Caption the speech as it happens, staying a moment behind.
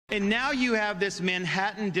And now you have this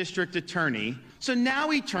Manhattan district attorney. So now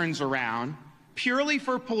he turns around purely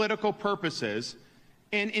for political purposes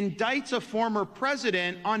and indicts a former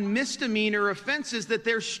president on misdemeanor offenses that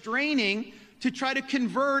they're straining to try to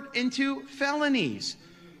convert into felonies.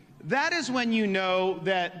 That is when you know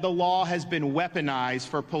that the law has been weaponized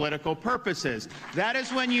for political purposes. That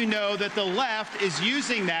is when you know that the left is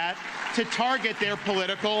using that to target their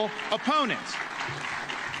political opponents.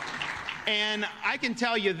 And I can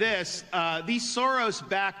tell you this, these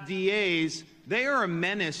Soros-backed DAs, they are a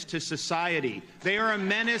menace to society. They are a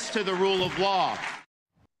menace to the rule of law.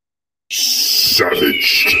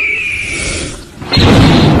 Savaged.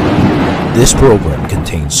 This program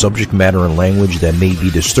contains subject matter and language that may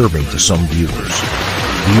be disturbing to some viewers.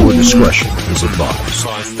 Viewer discretion is advised.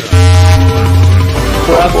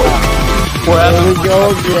 There we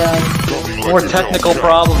go again. More technical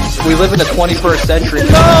problems. We live in the 21st century.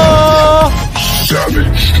 No!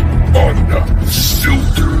 Savaged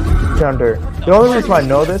unfiltered. Under. The only reason I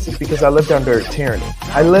know this is because I lived under tyranny.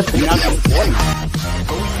 I lived.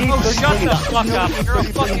 Oh, shut the fuck up! You're a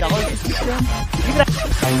fucking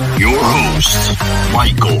Your host,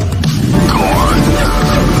 Michael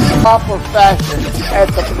Gardner. Proper fashion at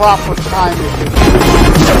the proper time.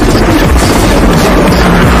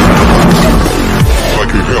 Like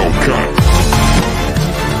a Hellcat.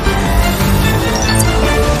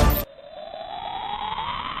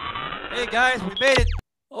 Hey guys, we made it.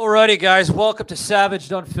 Alrighty, guys, welcome to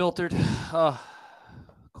Savaged Unfiltered.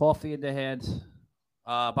 Coffee in the hand.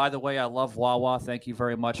 By the way, I love Wawa. Thank you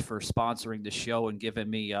very much for sponsoring the show and giving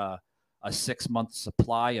me a 6-month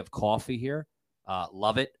supply of coffee here.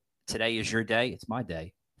 Love it. Today is your day. It's my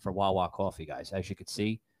day for Wawa coffee, guys. As you can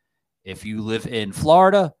see, if you live in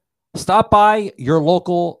Florida, stop by your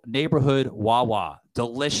local neighborhood Wawa.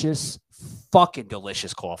 Delicious, fucking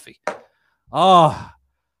delicious coffee. Oh,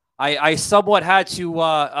 I somewhat had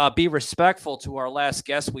to be respectful to our last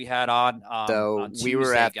guest we had on. So on Tuesday, we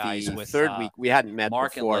were at guys, the with, third week. We hadn't met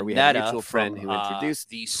Mark before. We had a mutual friend who introduced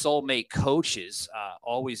the Soulmate Coaches.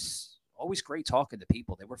 Always great talking to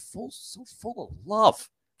people. They were so full of love.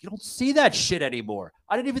 You don't see that shit anymore.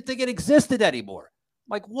 I didn't even think it existed anymore.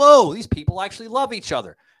 I'm like, whoa, these people actually love each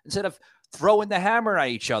other instead of throwing the hammer at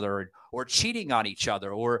each other or cheating on each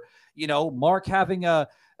other, or Mark having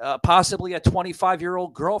possibly a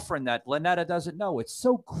 25-year-old girlfriend that Lynetta doesn't know. It's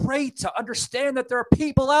so great to understand that there are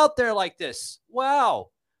people out there like this. Wow.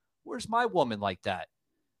 Where's my woman like that?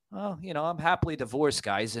 Well, I'm happily divorced,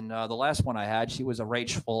 guys. And the last one I had, she was a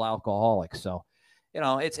rageful alcoholic. So,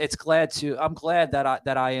 I'm glad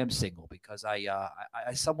that I am single, because I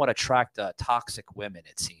somewhat attract toxic women,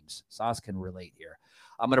 it seems. Sauce can relate here.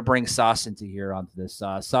 I'm going to bring Sauce into here onto this.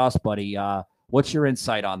 Sauce, buddy, what's your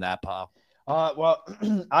insight on that, pal? Well,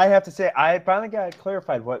 I have to say, I finally got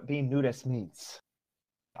clarified what being nudist means.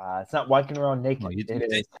 It's not walking around naked.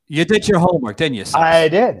 You did your homework, didn't you, Sauce? I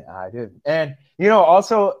did. And,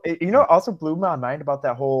 also blew my mind about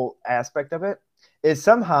that whole aspect of it is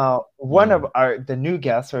somehow one of the new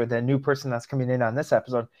guests, or the new person that's coming in on this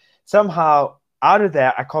episode, somehow out of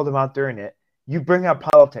that, I called him out during it, you bring up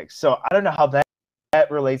politics. So I don't know how that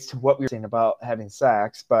relates to what we were saying about having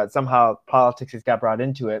sex, but somehow politics has got brought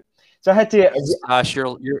into it. So I had to. Gosh,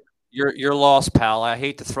 you're lost, pal. I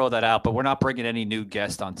hate to throw that out, but we're not bringing any new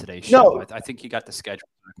guest on today's show. No. I think you got the schedule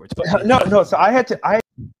backwards. But no. So I had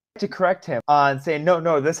to correct him on saying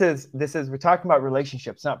no. This is we're talking about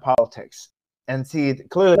relationships, not politics. And see,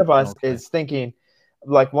 clearly one of us is thinking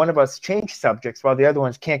like one of us changed subjects while the other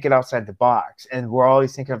ones can't get outside the box, and we're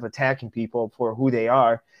always thinking of attacking people for who they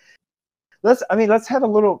are. Let's have a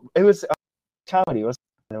little. It was comedy. It was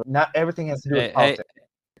not everything has to do with politics.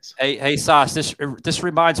 Hey, Sauce. This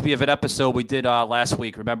reminds me of an episode we did last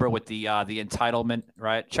week. Remember, with the entitlement,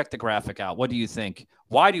 right? Check the graphic out. What do you think?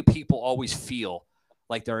 Why do people always feel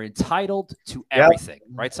like they're entitled to everything?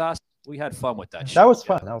 Yep. Right, Sauce? We had fun with that. That was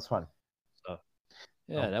fun. That was fun. So,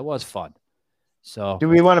 that was fun. So, do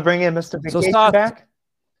we want to bring in Mr. Vacation back?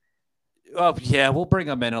 Oh yeah, we'll bring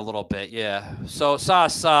him in a little bit. Yeah. So,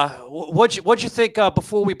 Sauce, what'd you think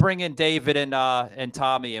before we bring in David and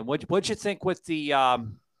Tommy? And what'd you think with the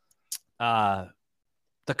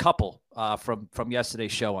couple from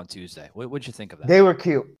yesterday's show on Tuesday? What'd you think of that? They were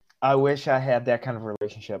cute. I wish I had that kind of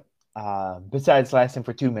relationship. Besides lasting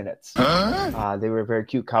for 2 minutes, they were a very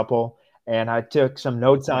cute couple, and I took some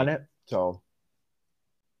notes on it. So,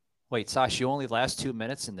 wait, Sauce, you only last 2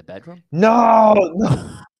 minutes in the bedroom? No.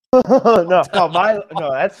 No.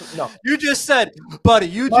 You just said, buddy.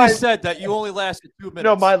 Just said that you only lasted 2 minutes.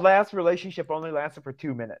 No, my last relationship only lasted for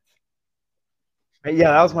 2 minutes.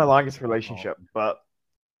 Yeah, that was my longest relationship, but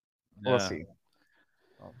we'll see.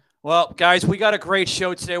 Well, guys, we got a great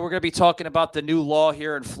show today. We're going to be talking about the new law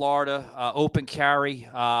here in Florida, open carry.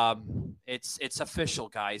 It's official,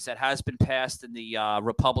 guys. That has been passed in the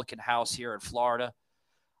Republican House here in Florida.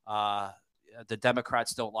 The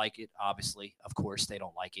Democrats don't like it, obviously. Of course, they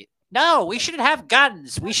don't like it. No, we shouldn't have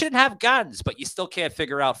guns. We shouldn't have guns. But you still can't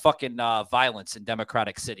figure out fucking violence in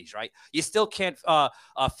democratic cities, right? You still can't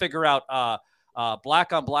figure out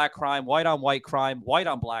black on black crime, white on white crime, white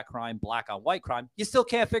on black crime, black on white crime. You still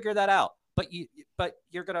can't figure that out. But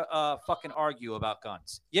you're gonna fucking argue about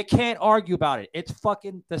guns. You can't argue about it. It's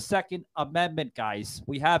fucking the Second Amendment, guys.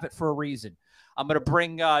 We have it for a reason. I'm gonna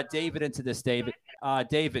bring David into this. David,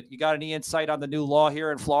 you got any insight on the new law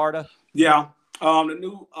here in Florida? Yeah, the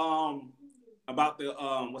new about the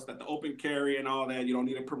the open carry and all that. You don't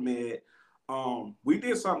need a permit. We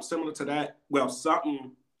did something similar to that. Well,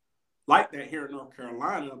 something like that here in North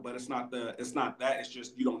Carolina, but it's not that. It's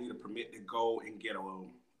just you don't need a permit to go and get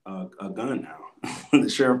a gun now. The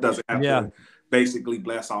sheriff doesn't have to basically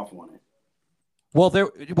bless off on it.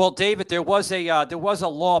 Well, David, there was a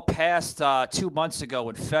law passed 2 months ago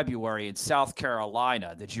in February in South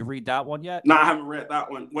Carolina. Did you read that one yet? No, I haven't read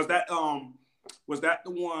that one. Was that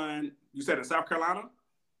the one you said in South Carolina?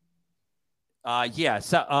 Yeah.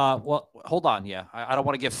 So, well, hold on. Yeah, I don't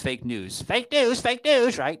want to give fake news. Fake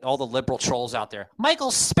news, right? All the liberal trolls out there.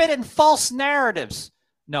 Michael's spitting false narratives.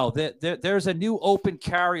 No, there's a new open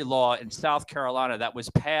carry law in South Carolina that was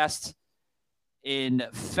passed in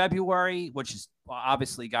February, which is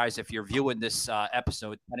obviously, guys, if you're viewing this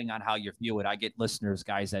episode, depending on how you view it, I get listeners,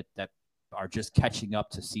 guys, that are just catching up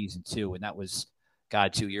to season 2, and that was,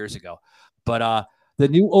 2 years ago. But the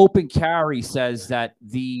new open carry says that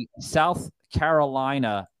the South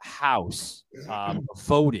Carolina House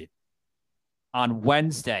voted on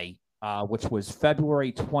Wednesday, which was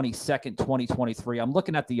February 22nd, 2023. I'm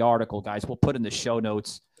looking at the article, guys. We'll put in the show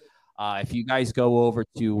notes. If you guys go over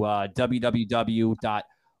to www.wistv,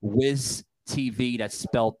 that's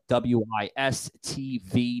spelled WISTV.com,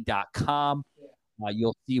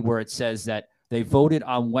 you'll see where it says that they voted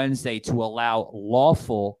on Wednesday to allow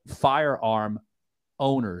lawful firearm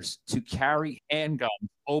owners to carry handguns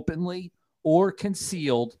openly or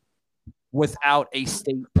concealed without a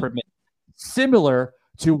state permit, similar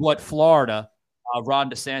to what Florida, Ron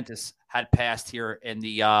DeSantis had passed here in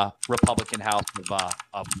the Republican House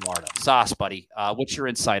of Florida. Sauce, buddy, what's your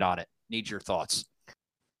insight on it? Need your thoughts.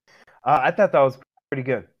 I thought that was pretty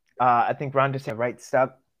good. I think Ron DeSantis right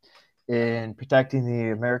step in protecting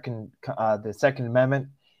the the Second Amendment.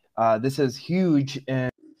 This is huge in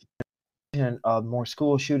more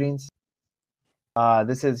school shootings.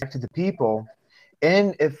 This is back to the people.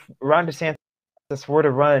 And if Ron DeSantis were to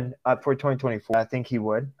run for 2024, I think he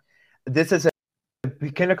would. This is a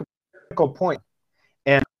pinnacle point.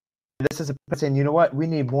 And this is a saying, you know what? We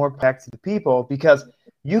need more back to the people, because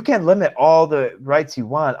you can limit all the rights you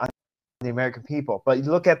want on the American people. But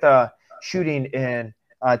you look at the shooting in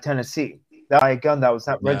Tennessee, that gun that was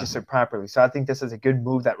not registered properly. So I think this is a good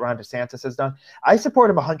move that Ron DeSantis has done. I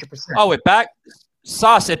support him 100%. Oh, it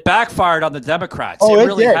backfired on the Democrats. Oh, it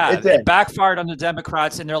really did. has. It backfired on the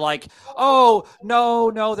Democrats, and they're like, oh,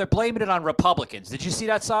 no, they're blaming it on Republicans. Did you see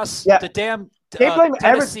that, Sauce? Yeah. The damn They blame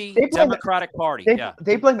Tennessee Democratic Party.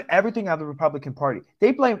 They blame everything on the Republican Party.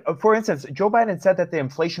 They blame, for instance, Joe Biden said that the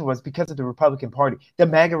inflation was because of the Republican Party, the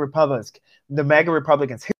MAGA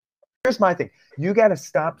Republicans. Here's my thing. You got to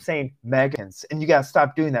stop saying MAGAs, and you got to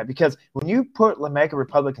stop doing that, because when you put MAGA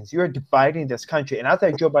Republicans, you are dividing this country. And I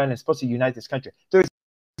think Joe Biden is supposed to unite this country. There's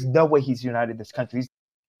no way he's united this country. He's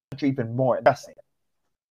country even more.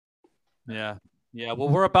 Yeah. Yeah, well,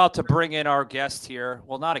 we're about to bring in our guest here.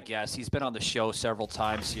 Well, not a guest. He's been on the show several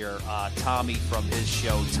times here. Tommy from his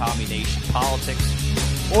show, Tommy Nation Politics,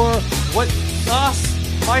 or what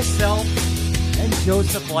us, myself, and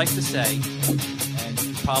Joseph like to say. And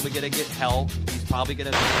he's probably going to get hell. He's probably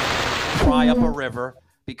going to cry up a river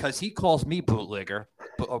because he calls me bootlegger,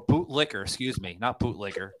 or bootlicker, excuse me, not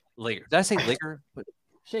bootlegger. Ligger. Did I say ligger?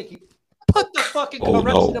 Shaky. Put the fucking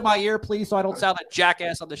correction into my ear, please, so I don't sound like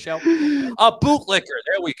jackass on the show. A bootlicker.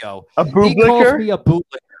 There we go. A bootlicker? He calls me a bootlicker.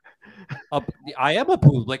 I am a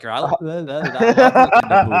bootlicker. I love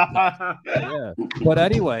yeah. But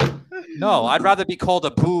anyway, no, I'd rather be called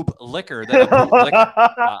a boob licker than a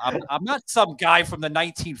bootlicker. I'm not some guy from the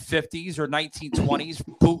 1950s or 1920s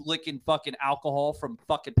bootlicking fucking alcohol from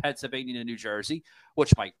fucking Pennsylvania to New Jersey,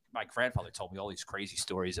 which my grandfather told me all these crazy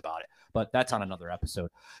stories about it. But that's on another episode.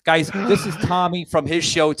 Guys, this is Tommy from his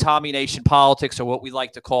show, Tommy Nation Politics, or what we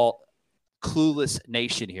like to call Clueless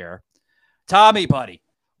Nation here. Tommy, buddy.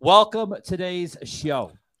 Welcome to today's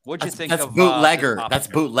show. What'd you think that's of bootlegger? That's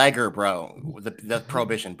bootlegger, bro. The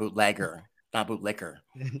prohibition, bootlegger, not bootlicker,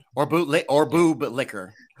 or boob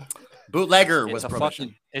liquor. Bootlegger was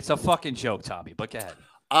prohibition. It's a fucking joke, Tommy. But go ahead.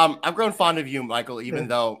 I've grown fond of you, Michael, even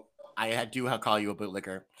though I do call you a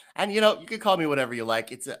bootlicker. And you can call me whatever you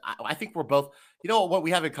like. I think we're both. What we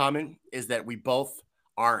have in common is that we both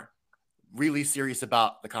are really serious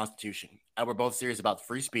about the Constitution, and we're both serious about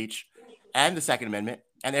free speech and the Second Amendment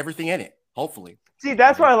and everything in it. Hopefully. See,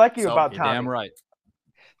 that's what I like you about Tommy. Damn right.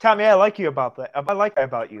 Tommy, I like you about that. I like that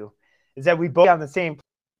about you is that we both on the same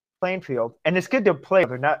playing field, and it's good to play.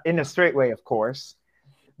 They're not in a straight way, of course,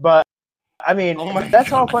 but I mean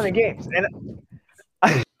that's all fun and games. And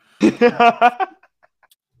yeah,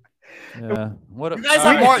 you guys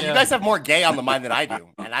have more. You guys have more gay on the mind than I do,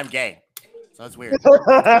 and I'm gay, so it's weird.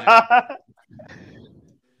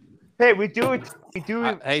 Hey, we do it. We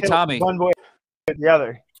do. Hey, Tommy. One way or the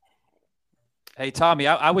other. Hey, Tommy,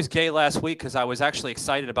 I was gay last week because I was actually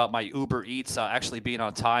excited about my Uber Eats actually being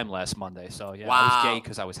on time last Monday. So, yeah, I was gay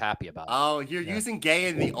because I was happy about it. Oh, you're using gay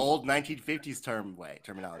in the old 1950s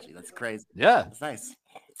terminology. That's crazy. Yeah. That's nice.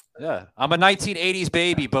 Yeah. I'm a 1980s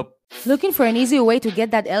baby, but... Looking for an easy way to get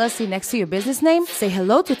that LLC next to your business name? Say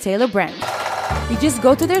hello to Taylor Brands. You just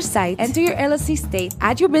go to their site, enter your LLC state,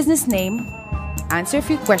 add your business name, answer a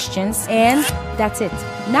few questions, and that's it.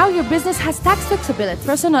 Now your business has tax flexibility,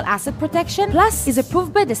 personal asset protection, plus is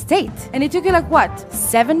approved by the state. And it took you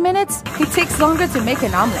 7 minutes? It takes longer to make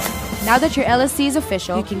an omelet. Now that your LLC is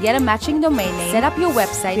official, you can get a matching domain name, set up your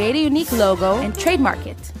website, create a unique logo, and trademark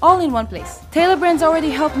it, all in one place. Taylor Brands already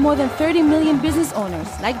helped more than 30 million business owners,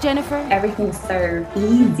 like Jennifer. Everything's served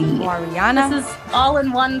easy. Or Ariana. This is all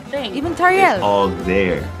in one thing. Even Tariel. It's all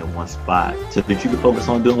there in one spot, so that you can focus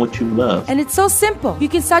on doing what you love. And it's so simple. You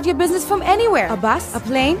can start your business from anywhere. A bus, a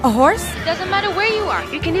plane, a horse. It doesn't matter where you are.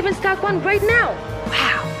 You can even start one right now.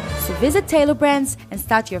 Wow. So visit Taylor Brands and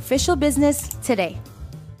start your official business today.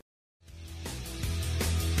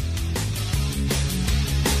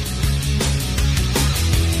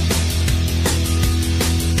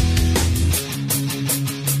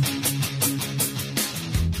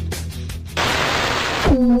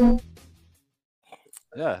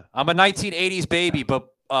 Yeah, I'm a 1980s baby, but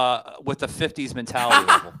with the 50s mentality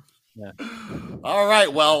level. Yeah. All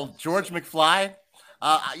right. Well, George McFly,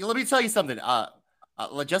 let me tell you something.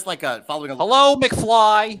 Just like following. Hello,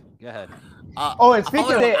 McFly. Go ahead. And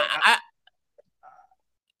speaking of that,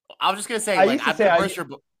 I was just gonna say,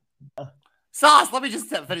 Sauce. Let me just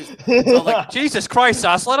finish. So, Jesus Christ,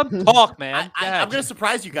 Sauce, let him talk, man. I'm gonna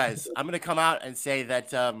surprise you guys. I'm gonna come out and say that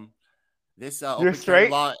this you're open straight.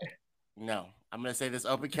 carry law. No. I'm going to say this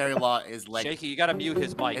open carry law is Shaky, you got to mute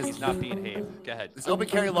his mic. He's not being here. Go ahead. This open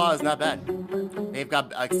carry law is not bad. They've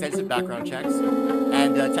got extensive background checks.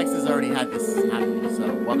 And Texas already had this happen. So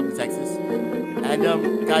welcome to Texas. And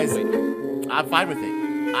guys, I'm fine with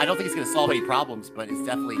it. I don't think it's going to solve any problems, but it's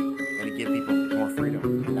definitely going to give people more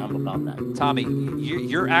freedom. And I'm about that. Tommy,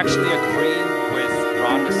 you're actually agreeing with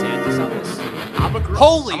Ron DeSantis on this? I'm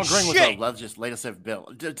agreeing with the legislative bill.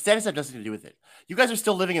 DeSantis has nothing to do with it. You guys are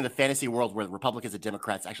still living in the fantasy world where the Republicans and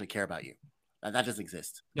Democrats actually care about you. That doesn't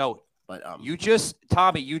exist. No, but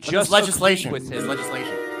Tommy, you just legislation with him. It's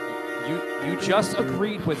legislation. You just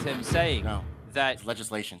agreed with him saying that it's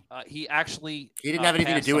legislation. He didn't have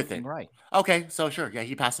anything to do with it. Right. Okay, so sure, yeah,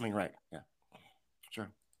 he passed something right. Yeah, sure.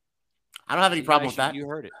 I don't have any problem with that. You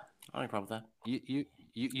heard it. I don't have any problem with that.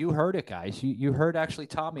 You heard it, guys. You heard actually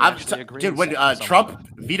Tommy actually agreed. Dude, when Trump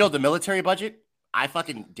vetoed the military budget, I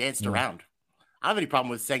fucking danced around. I don't have any problem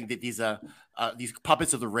with saying that these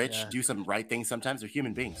puppets of the rich do some right things sometimes. They're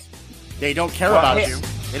human beings. They don't care about you.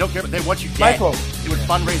 They don't care. They want you dead. Michael, they would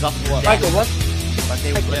fundraise off of your Michael, death. But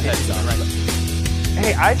they would do something right.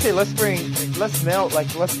 Hey, I say let's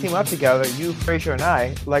team up together. You, Frazier, and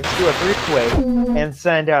I. Let's do a three-way and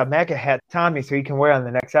send MAGA hat Tommy so he can wear on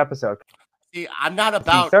the next episode. See, I'm not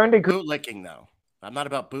about bootlicking though. I'm not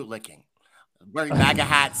about bootlicking. Wearing MAGA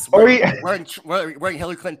hats, wearing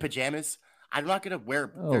Hillary Clinton pajamas. I'm not gonna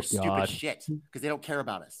wear their stupid shit because they don't care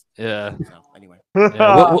about us. Yeah. So anyway.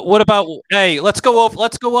 Yeah. What about? Hey, let's go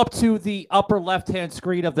up to the upper left-hand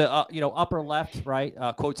screen of the upper left, right?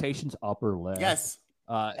 Quotations upper left. Yes.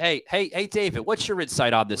 Hey, David, what's your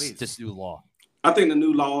insight on this new law? I think the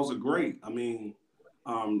new laws are great. I mean,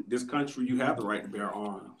 this country, you have the right to bear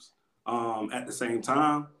arms. At the same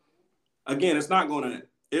time, again, it's not going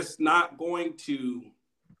to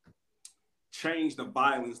change the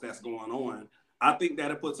violence that's going on. I think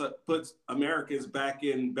that it puts Americans back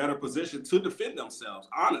in better position to defend themselves,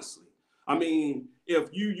 honestly. I mean, if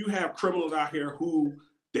you have criminals out here who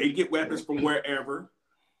they get weapons from wherever,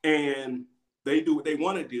 and they do what they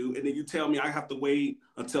want to do, and then you tell me I have to wait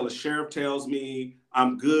until a sheriff tells me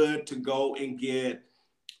I'm good to go and get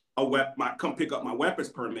a weapon, come pick up my weapons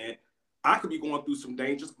permit. I could be going through some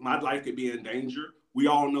dangers. My life could be in danger. We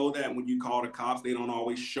all know that when you call the cops, they don't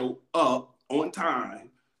always show up on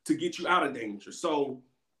time to get you out of danger. So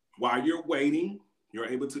while you're waiting, you're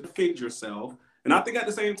able to defend yourself. And I think at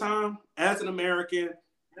the same time, as an American,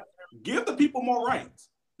 give the people more rights.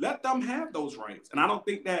 Let them have those rights. And I don't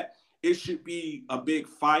think that it should be a big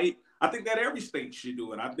fight. I think that every state should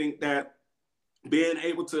do it. I think that being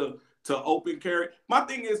able to open carry. My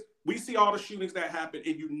thing is, we see all the shootings that happen,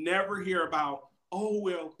 and you never hear about, oh,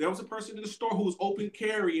 well, there was a person in the store who was open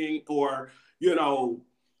carrying or, you know,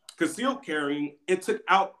 concealed carrying and took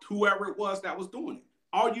out whoever it was that was doing it.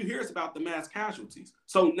 All you hear is about the mass casualties.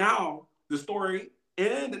 So now the story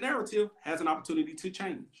and the narrative has an opportunity to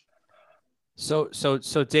change. So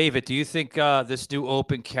David, do you think this new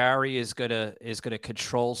open carry is gonna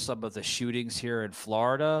control some of the shootings here in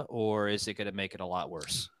Florida, or is it gonna make it a lot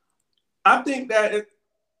worse? I think that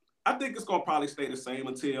I think it's gonna probably stay the same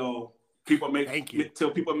until people make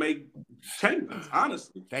changes.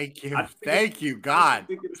 Honestly, thank you, God. I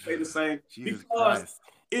think it'll stay the same Jesus because Christ.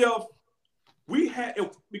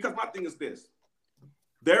 because my thing is this: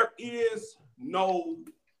 there is no,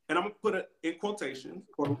 and I'm gonna put it in quotations,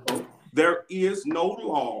 quote unquote, there is no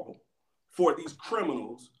law for these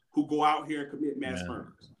criminals who go out here and commit mass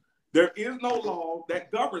murders. There is no law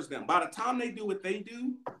that governs them. By the time they do what they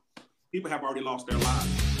do, people have already lost their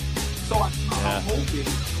lives. So I'm hoping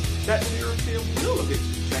that narrative will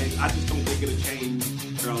eventually change. I just don't think it'll change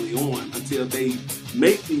early on until they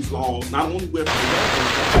make these laws, not only with the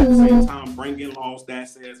weapons, but at the same time bring in laws that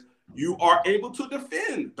says you are able to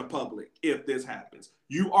defend the public if this happens.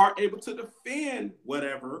 You are able to defend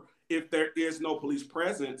whatever if there is no police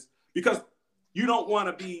presence, because you don't want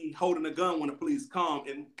to be holding a gun when the police come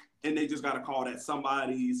and they just got to call that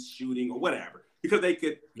somebody's shooting or whatever. Because they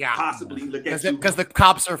could possibly look at you. Because the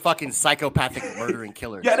cops are fucking psychopathic murdering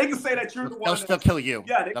killers. Yeah, they can say that you're the one. They'll still kill you.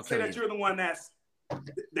 Yeah, they can say that you're the one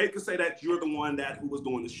they can say that you're the one who was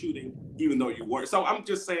doing the shooting, even though you weren't. So I'm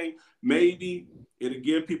just saying maybe it'll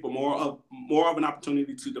give people more of an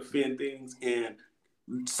opportunity to defend things and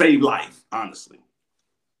save life, honestly.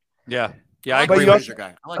 Yeah. Yeah, I agree with you.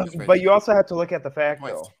 But you also have to look at the fact,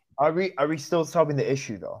 though. Are we still solving the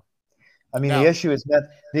issue, though? I mean, the issue is the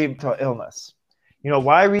mental illness. You know,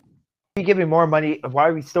 why are we giving more money? Why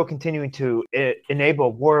are we still continuing to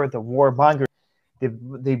enable war? The warmongering. The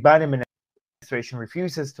Biden administration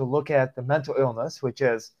refuses to look at the mental illness, which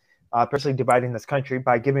is personally dividing this country,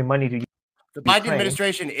 by giving money to the Biden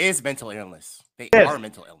administration is mental illness. They are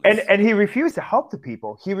mental illness. And he refused to help the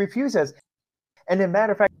people. He refuses. And as a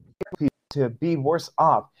matter of fact, to be worse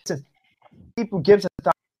off. Since people gives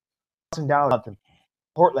 $1,000 in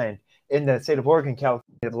Portland, in the state of Oregon, California,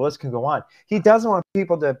 the list can go on. He doesn't want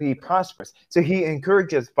people to be prosperous. So he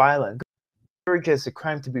encourages violence, encourages the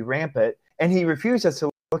crime to be rampant, and he refuses to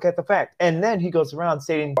look at the fact. And then he goes around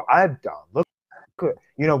stating, well, I've done, look,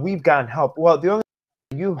 you know, we've gotten help. Well, the only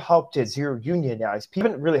thing you helped is you're unionized.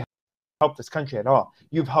 People haven't really helped this country at all.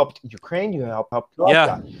 You've helped Ukraine, you helped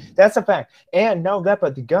That's a fact. And no, that,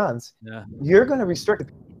 but the guns, you're going to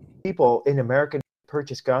restrict people in America to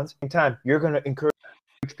purchase guns. At the same time, you're going to encourage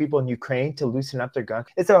people in Ukraine to loosen up their guns.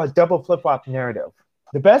 It's a double flip-flop narrative.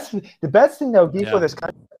 The best thing that would be for this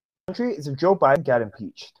country is if Joe Biden got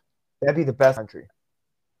impeached. That'd be the best country.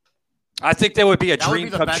 I think that would be a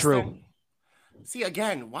dream come true. Thing. See,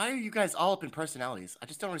 again, why are you guys all up in personalities? I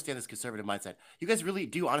just don't understand this conservative mindset. You guys really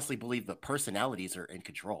do honestly believe the personalities are in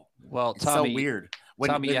control. Well, it's Tommy, so weird.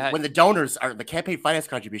 When the donors are, the campaign finance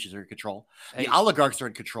contributions are in control, the oligarchs are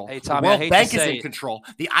in control, Tommy, the World Bank is in control,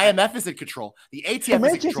 the IMF is in control, the ATF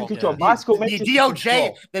is in control, the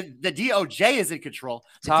DOJ, the DOJ is in control,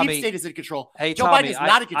 the deep state is in control. Joe Biden is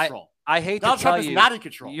not in control. I hate Donald to tell Trump you, is not in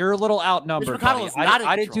control. You're a little outnumbered.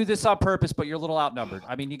 I didn't do this on purpose, but you're a little outnumbered.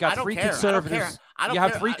 I mean, you got three conservatives. You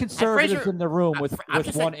have three conservatives in the room with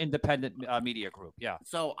one independent media group. Yeah.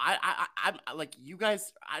 So I'm like you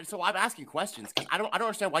guys. So I'm asking questions because I don't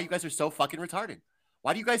understand why you guys are so fucking retarded.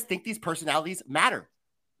 Why do you guys think these personalities matter?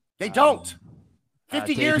 They don't.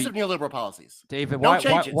 50 years of neoliberal policies. David, why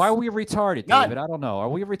are we retarded, David? I don't know. Are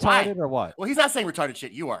we retarded or what? Well, he's not saying retarded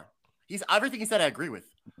shit. You are. Everything he said I agree with.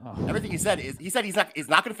 Everything he said is he's not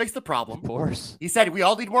going to fix the problem. Of course. He said we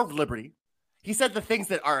all need more liberty. He said the things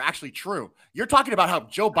that are actually true. You're talking about how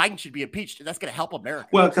Joe Biden should be impeached, and that's going to help America.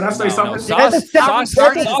 Well, can I say something? That's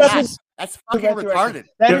fucking retarded.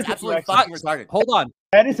 That is absolutely fucking retarded. Hold on.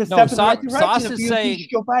 That is a step in the right Sauce direction is if you saying impeach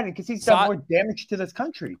Joe Biden because he's done more damage to this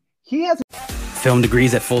country. He has. Film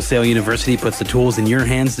Degrees at Full Sail University puts the tools in your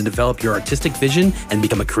hands to develop your artistic vision and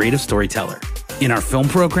become a creative storyteller. In our film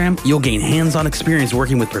program, you'll gain hands-on experience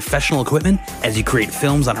working with professional equipment as you create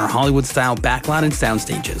films on our Hollywood-style backlot and sound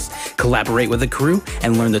stages, collaborate with a crew,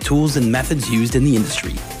 and learn the tools and methods used in the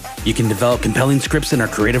industry. You can develop compelling scripts in our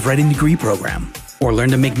creative writing degree program, or learn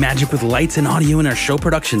to make magic with lights and audio in our show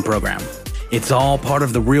production program. It's all part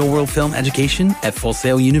of the real-world film education at Full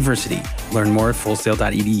Sail University. Learn more at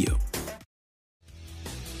fullsail.edu.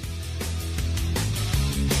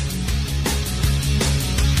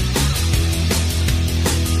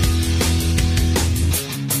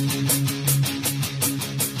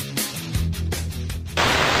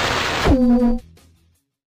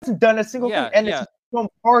 Done a single thing, and it's one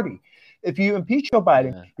party. If you impeach Joe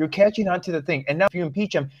Biden, you're catching on to the thing, and now if you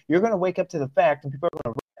impeach him, you're going to wake up to the fact, and people are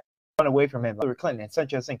going to run away from him. Hillary Clinton and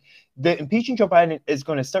such a thing. The impeaching Joe Biden is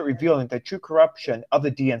going to start revealing the true corruption of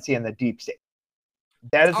the DNC and the deep state.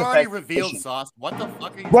 That is already revealed, Sauce. What the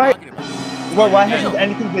fuck are you talking about? Well, why hasn't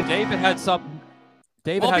anything been? David had something.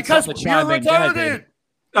 David had because something to chime in. retarded.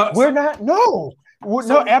 We're not. No,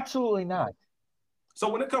 no, absolutely not. So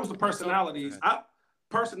when it comes to personalities,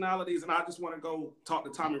 and I just want to go talk to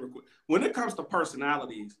Tommy real quick. When it comes to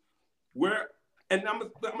personalities, and I'm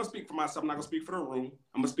gonna speak for myself. I'm not gonna speak for the room.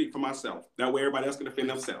 I'm gonna speak for myself. That way, everybody else can defend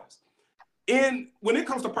themselves. And when it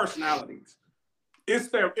comes to personalities, it's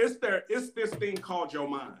this thing called your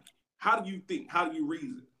mind. How do you think? How do you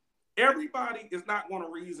reason? Everybody is not going to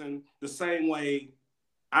reason the same way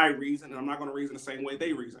I reason, and I'm not going to reason the same way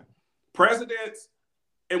they reason. Presidents,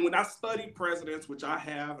 and when I study presidents, which I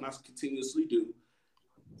have and I continuously do,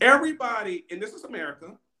 everybody, and this is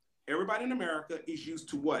America, everybody in America is used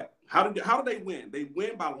to what? How do they win? They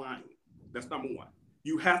win by lying. That's number one.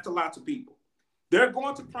 You have to lie to people. They're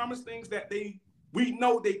going to promise things that we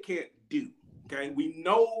know they can't do. Okay, we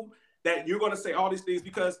know that you're going to say all these things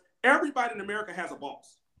because everybody in America has a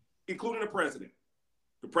boss, including the president.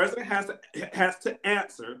 The president has to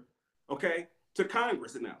answer, okay, to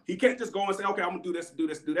Congress now. He can't just go and say, okay, I'm going to do this, do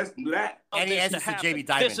this, do this, do that. And he answers to Jamie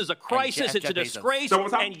Dimon. This is a crisis. It's a disgrace.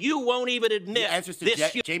 And you won't even admit. He answers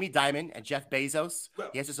to Jamie Dimon and Jeff Bezos.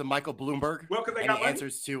 He answers to Michael Bloomberg. Well, because they got money.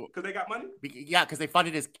 Because they got money. Yeah, because they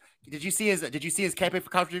funded his. Did you see his campaign for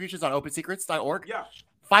contributions on OpenSecrets.org? Yeah.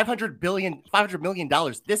 $500 million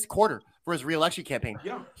this quarter for his reelection campaign.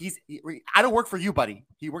 Yeah. I don't work for you, buddy.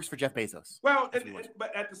 He works for Jeff Bezos. Well,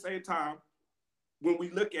 but at the same time, when we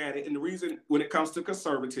look at it, and the reason when it comes to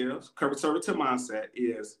conservative mindset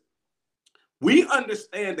is we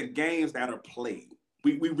understand the games that are played.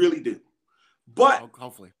 We really do. But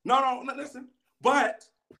hopefully. No, listen. But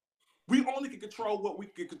we only can control what we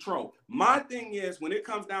can control. My thing is, when it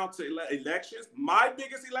comes down to elections, my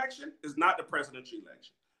biggest election is not the presidential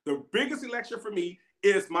election. The biggest election for me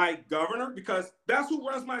is my governor, because that's who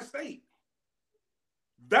runs my state.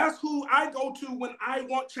 That's who I go to when I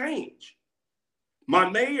want change. My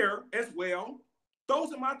mayor as well.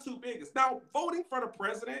 Those are my two biggest. Now, voting for the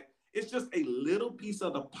president is just a little piece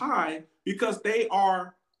of the pie because they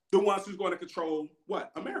are the ones who's going to control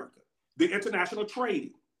what? America. The international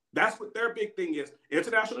trading. That's what their big thing is.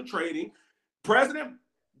 International trading. President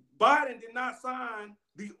Biden did not sign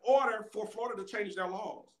the order for Florida to change their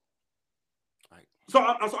laws. Right. So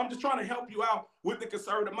I'm just trying to help you out with the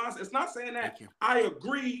conservative mindset. It's not saying that I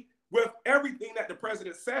agree with everything that the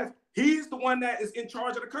president says. He's the one that is in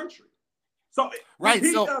charge of the country. So right.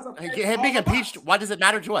 So him being impeached, why does it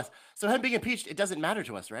matter to us? So him being impeached, it doesn't matter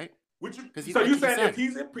to us, right? So you're saying if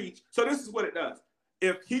he's impeached, so this is what it does.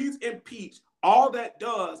 If he's impeached, all that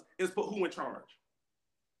does is put who in charge?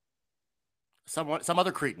 Some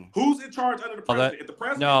other cretin. Who's in charge under the president? If the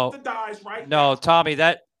president dies right now, Tommy,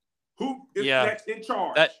 who is next in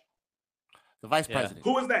charge? The vice president.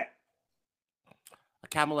 Who is that?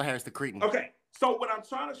 Kamala Harris, the cretin. Okay, so what I'm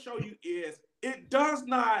trying to show you is it does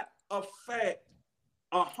not affect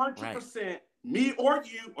 100% me or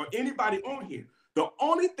you or anybody on here. The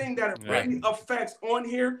only thing that it really affects on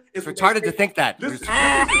here is it's retarded to think that. Listen,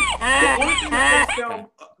 the only thing that makes them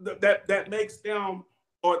that makes them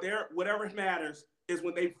or their whatever matters is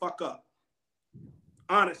when they fuck up.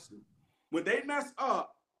 Honestly, when they mess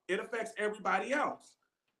up, it affects everybody else.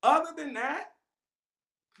 Other than that,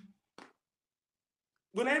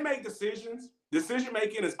 when they make decision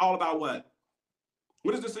making is all about what?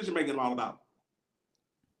 What is decision making all about?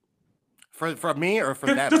 For me or for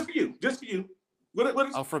them? Just for you. What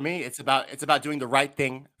is... for me, it's about doing the right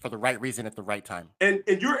thing for the right reason at the right time. And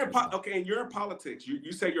you're in you're in politics.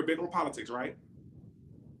 You say you're big on politics, right?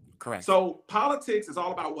 Correct. So politics is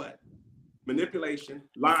all about what? Manipulation,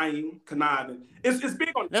 lying, conniving. It's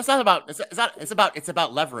big on. That's not about. It's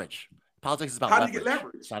about leverage. Politics is about how leverage. do you get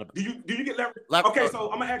leverage? About... Do you get leverage? Okay,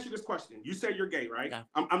 so I'm gonna ask you this question. You say you're gay, right? Yeah.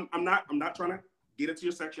 I'm not trying to get into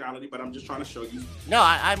your sexuality, but I'm just trying to show you. No,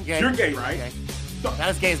 I'm gay. You're gay, right? Okay. So, not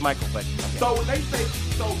as gay as Michael, but okay. So when they say,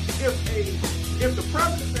 so if the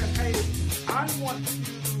president says, hey, I want you,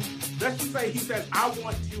 let's just say he says, I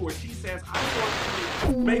want you, or she says, I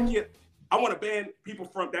want to make it, I want to ban people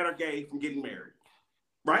that are gay from getting married,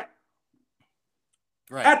 right?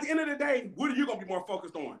 Right. At the end of the day, what are you going to be more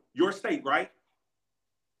focused on? Your state, right?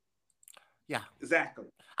 Yeah. Exactly.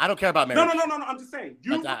 I don't care about marriage. No. I'm just saying.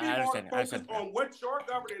 You will be more focused on what your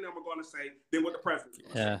governor and them are going to say than what the president's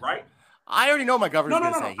going to say, right? I already know my governor's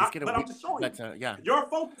going to say. He's going to. But I'm just showing you. Yeah. Your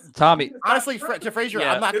focus. Tommy. Honestly, to Frazier,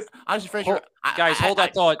 I'm not. Honestly, Frazier. Guys, hold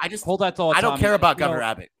that thought. Hold that thought. I don't care about Governor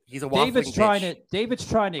Abbott. He's a David's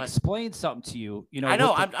trying to explain something to you. You know, I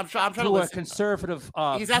know. I'm trying to listen. A conservative.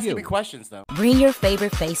 He's asking me questions though. Bring your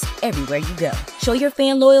favorite face everywhere you go. Show your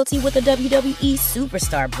fan loyalty with a WWE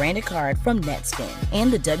Superstar branded card from Netspin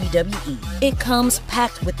and the WWE. It comes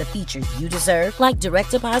packed with the features you deserve, like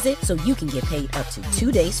direct deposit, so you can get paid up to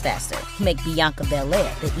 2 days faster. Make Bianca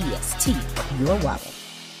Belair the EST of your wallet.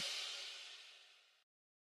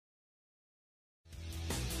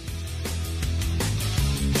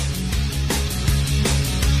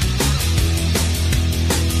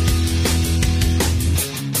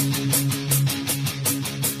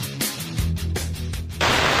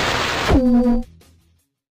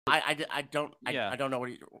 I don't know what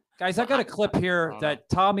guys. I got a clip here that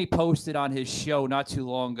Tommy posted on his show not too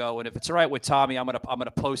long ago, and if it's all right with Tommy, I'm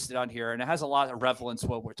gonna post it on here, and it has a lot of relevance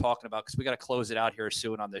what we're talking about because we got to close it out here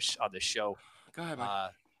soon on this show. Go ahead,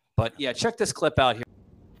 but yeah, check this clip out here.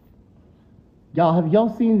 Y'all, have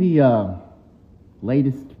y'all seen the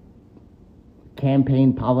latest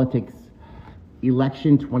campaign politics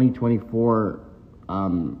election 2024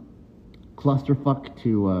 clusterfuck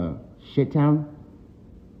to Shittown?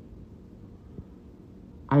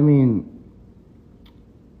 I mean,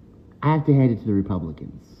 I have to hand it to the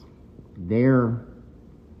Republicans. They're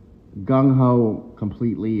gung-ho,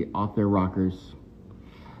 completely off their rockers,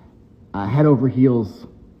 head over heels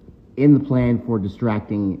in the plan for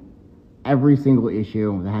distracting every single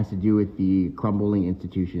issue that has to do with the crumbling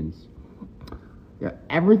institutions.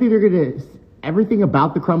 Everything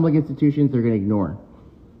about the crumbling institutions they're gonna ignore.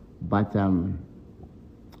 But well,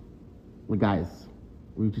 guys,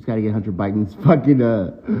 we've just got to get Hunter Biden's fucking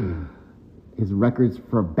his records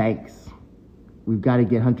for banks. We've got to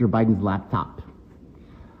get Hunter Biden's laptop.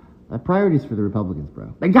 Priorities for the Republicans,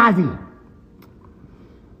 bro. Benghazi.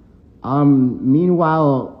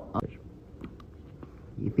 Meanwhile,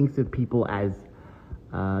 he thinks of people as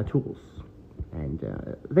tools, and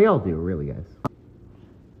they all do, really, guys.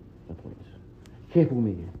 No point. Careful with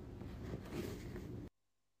me.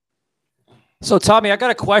 So, Tommy, I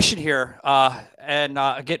got a question here, and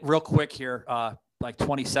get real quick here, like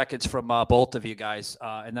 20 seconds from both of you guys,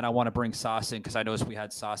 and then I want to bring Sauce in because I noticed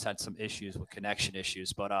Sauce had some issues with connection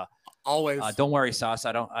issues, but always don't worry, Sauce,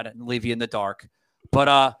 I didn't leave you in the dark.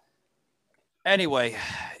 But anyway,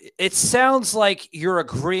 it sounds like you're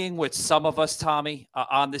agreeing with some of us, Tommy,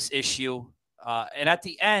 on this issue, and at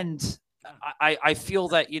the end, I feel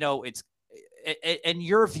that it's in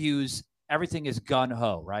your views. Everything is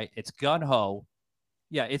gun-ho, right? It's gun-ho.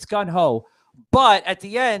 Yeah, it's gun-ho. But at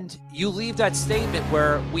the end, you leave that statement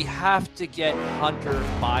where we have to get Hunter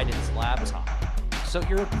Biden's laptop. So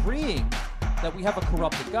you're agreeing that we have a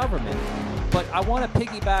corrupted government. But I want to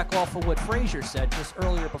piggyback off of what Frazier said just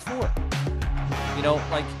earlier before.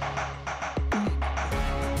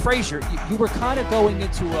 Frazier, you were kind of going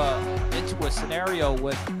into a scenario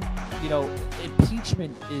with,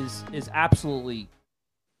 impeachment is absolutely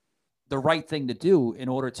the right thing to do in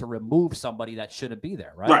order to remove somebody that shouldn't be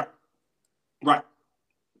there, right? Right.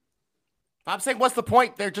 I'm saying, what's the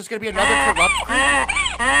point? They're just going to be another corrupt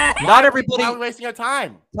group. Not everybody. Why are we wasting our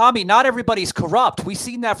time? Tommy, not everybody's corrupt. We've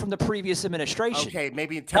seen that from the previous administration. Okay,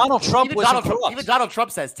 maybe Donald Trump wasn't corrupt. Even Donald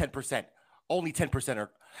Trump says 10%. Only 10%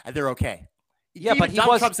 are, and they're okay. Yeah, even but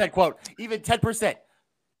Donald Trump said, quote, even 10%. Yeah.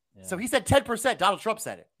 So he said 10%. Donald Trump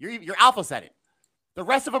said it. Your alpha said it. The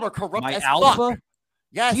rest of them are corrupt as fuck.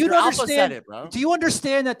 Yes, do you understand? Said it, bro. Do you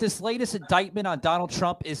understand that this latest indictment on Donald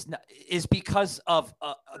Trump is because of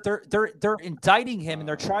they're indicting him and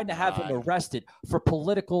they're trying to have him arrested for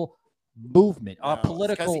political movement,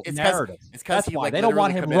 political narrative. That's why they don't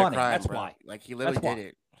want him running. That's why. Like he literally did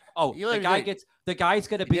it. Oh, the guy's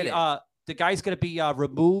going to be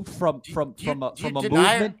removed from a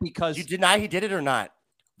movement because you deny he did it or not?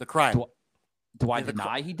 The crime. Do I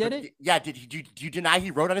deny he did it? Yeah. Do you deny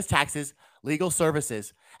he wrote on his taxes, legal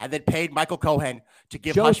services, and then paid Michael Cohen to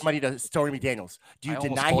give hush money to Stormy Daniels? Do you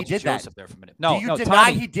deny he did that? There for a minute. No, do you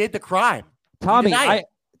deny he did the crime?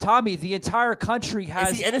 Tommy, the entire country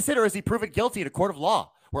has. Is he innocent or is he proven guilty in a court of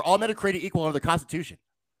law where all men are created equal under the Constitution?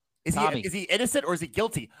 Is he innocent or is he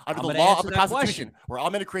guilty under the law of the Constitution where all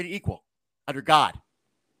men are created equal under God?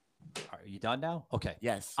 Are you done now? Okay.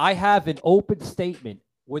 Yes. I have an open statement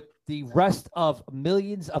with the rest of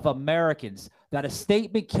millions of Americans that a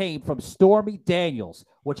statement came from Stormy Daniels,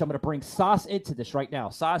 which I'm going to bring Sauce into this right now.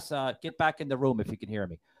 Sauce, get back in the room if you can hear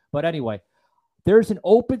me. But anyway, there's an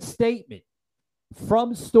open statement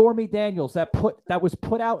from Stormy Daniels that was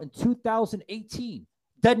put out in 2018,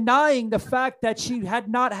 denying the fact that she had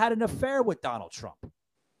not had an affair with Donald Trump.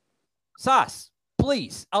 Sauce,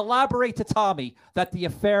 please elaborate to Tommy that the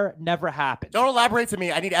affair never happened. Don't elaborate to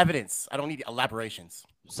me. I need evidence. I don't need elaborations.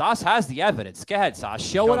 Sauce has the evidence. Go ahead, Sauce.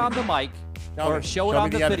 Show it on the mic or show it on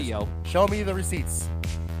the video. Show me the receipts.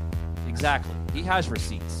 Exactly. He has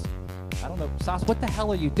receipts. I don't know. Sauce, what the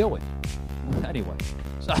hell are you doing? Anyway,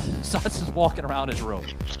 Sauce is walking around his room.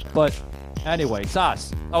 But anyway,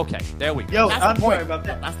 Sauce. Okay, there we go. Yo, I'm sorry about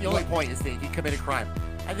that. That's the only point is that he committed a crime.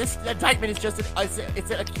 And this indictment is just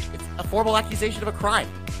it's a formal accusation of a crime.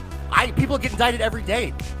 People get indicted every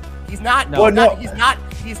day. He's not.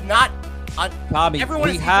 He's not. Tommy, everyone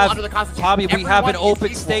we is have under the Constitution. Tommy, we have an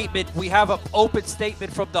open equal. statement. We have an open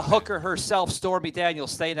statement from the hooker herself, Stormy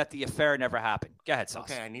Daniels, saying that the affair never happened. Go ahead, Sauce.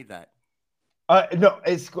 Okay, I need that. No,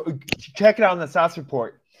 check it out on the Sauce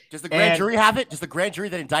report. Does the grand jury have it? Does the grand jury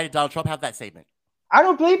that indicted Donald Trump have that statement? I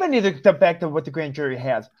don't believe any of the fact of what the grand jury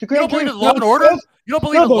has. The grand you don't believe in law and order? You don't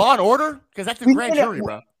believe in law and order? Because that's the grand jury,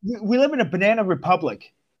 bro. We live in a banana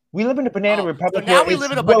republic. We live in a banana republic. So now we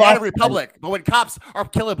live in a banana republic, but when cops are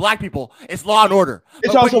killing black people, it's law and order.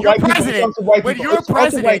 It's also white people. When your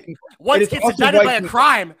president once gets indicted by a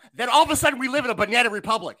crime, then all of a sudden we live in a banana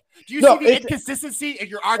republic. Do you see the inconsistency in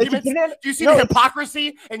your arguments? Do you see the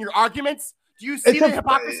hypocrisy in your arguments? Do you see the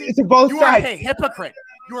hypocrisy? It's both sides. You are a hypocrite.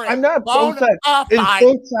 You are I'm not both sides. It's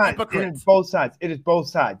both sides. It is both sides. It is both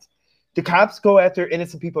sides. The cops go after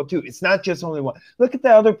innocent people too. It's not just only one. Look at the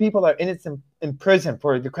other people that are innocent in prison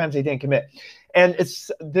for the crimes they didn't commit. And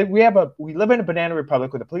we live in a banana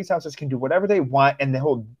republic where the police officers can do whatever they want and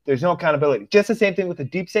there's no accountability. Just the same thing with the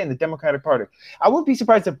deep state and the Democratic Party. I wouldn't be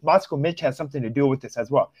surprised if Moscow Mitch has something to do with this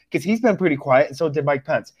as well, because he's been pretty quiet and so did Mike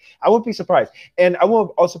Pence. I wouldn't be surprised. And I will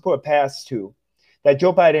also put a pass to that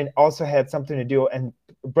Joe Biden also had something to do and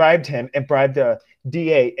bribed him and bribed the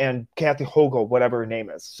DA and Kathy Hochul, whatever her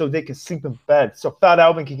name is, so they could sleep in bed so Fat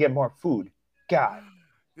Alvin could get more food. God.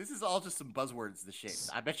 This is all just some buzzwords, the shit.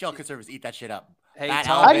 I bet y'all conservatives eat that shit up. Hey,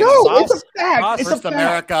 I know, it's a fact. First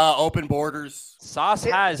America, open borders. Sauce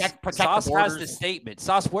has the statement.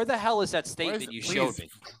 Sauce, where the hell is that statement you showed me?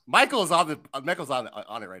 Michael's on it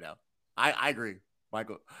right now. I agree.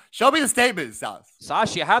 Michael, show me the statement, Sauce.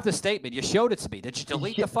 Sauce, you have the statement. You showed it to me. Did you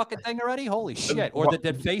delete the fucking thing already? Holy shit. Or did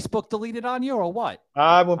Facebook delete it on you or what?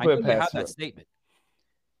 I won't put it past have that statement.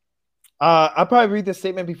 I'll probably read the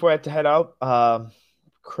statement before I have to head out.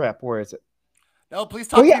 Crap, where is it? No, please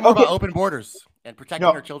talk to me more about open borders and protecting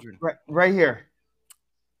our children. Right here.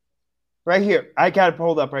 Right here. I got it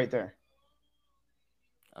pulled up right there.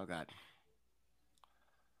 Oh, God.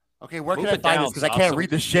 Okay, where can I find this? Because I can't read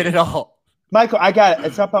this shit at all. Michael, I got it.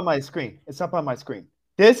 It's up on my screen.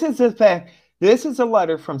 This is a fact. This is a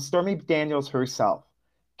letter from Stormy Daniels herself,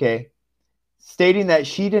 okay, stating that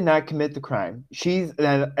she did not commit the crime.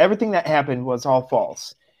 Everything that happened was all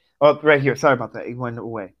false. Oh, right here. Sorry about that. It went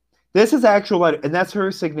away. This is the actual letter, and that's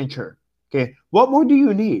her signature. Okay. What more do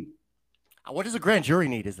you need? What does a grand jury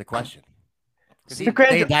need is the question. They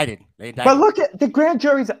indicted. But look at the grand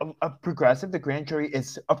jury's progressive. The grand jury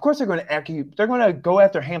is, of course, they're going to go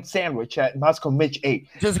after ham sandwich at Moscow Mitch 8.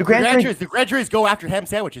 Does the grand juries go after ham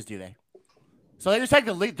sandwiches? Do they? So you're saying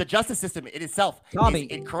the justice system in itself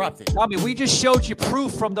is corrupted. Tommy, we just showed you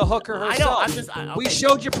proof from the hooker herself. I know. We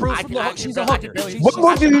showed you proof from the hooker. She's a hooker. What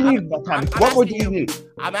more do you need, Tommy? What more do you need?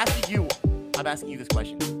 I'm asking you this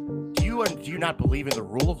question. Do you not believe in the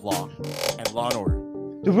rule of law and law and order?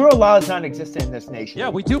 The rule of law is non-existent in this nation. Yeah,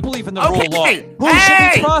 we do believe in the rule of law. Who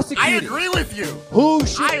should be prosecuted? I agree with you.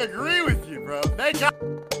 I agree with you, bro. Thank God.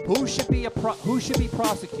 Who should be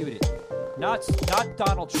prosecuted? Not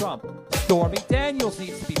Donald Trump. Stormy Daniels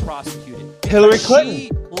needs to be prosecuted. Hillary Clinton.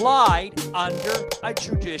 She lied under a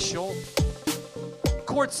judicial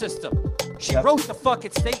court system. She wrote the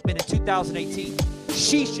fucking statement in 2018.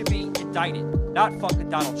 She should be indicted, not fucking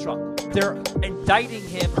Donald Trump. They're indicting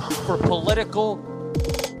him for political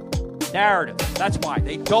narrative. That's why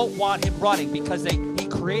they don't want him running, because he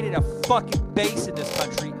created a fucking base in this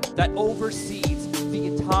country that oversees the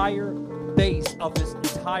entire base of this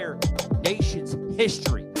entire nation's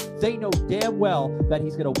history. They know damn well that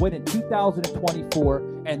he's going to win in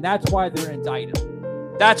 2024, and that's why they're indicted.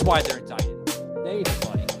 That's why they're indicted. David,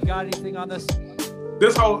 buddy, you got anything on this?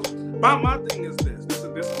 My thing is this. This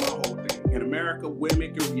is my whole thing. In America,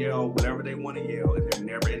 women can yell whatever they want to yell, and they're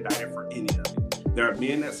never indicted for any of it. There are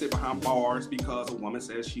men that sit behind bars because a woman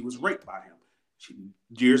says she was raped by him.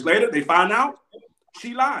 Years later, they find out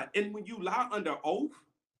she lied. And when you lie under oath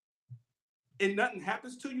and nothing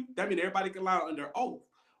happens to you, that means everybody can lie under oath.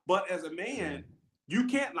 But as a man, you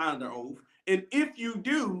can't lie under oath. And if you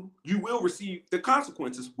do, you will receive the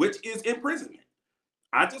consequences, which is imprisonment.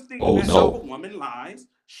 I just think if a woman lies,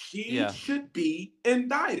 she should be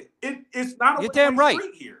indicted. It's not a You're damn right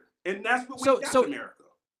here. And that's what we got in America.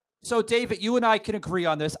 So, David, you and I can agree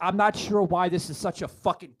on this. I'm not sure why this is such a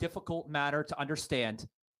fucking difficult matter to understand,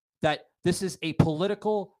 that this is a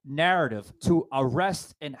political narrative to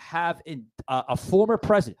arrest and have a former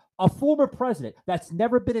president that's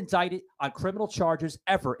never been indicted on criminal charges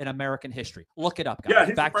ever in American history. Look it up,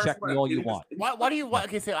 guys. Fact check me all you want. Why do you?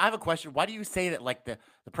 Okay, so I have a question. Why do you say that like the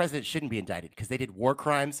president shouldn't be indicted? Because they did war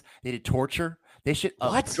crimes, they did torture. They should.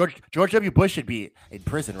 What? George W. Bush should be in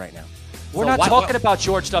prison right now. We're not talking about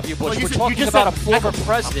George W. Bush. We're talking about a former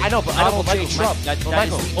president. I know, but Donald J. Trump. That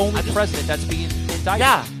is the only president that's being indicted.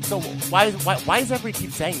 Yeah. So why does everybody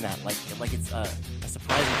keep saying that? Like it's a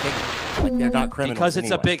surprising thing. Like they're not criminals. Because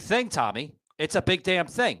it's a big thing, Tommy. It's a big damn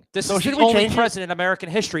thing. This is the only president in American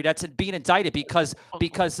history that's being indicted because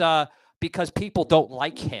people don't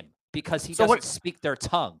like him, because he doesn't speak their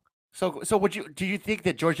tongue. So do you think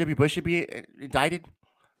that George W. Bush should be indicted?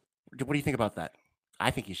 What do you think about that? I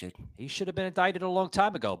think he should. He should have been indicted a long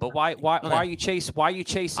time ago. But why are you chasing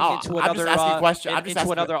into another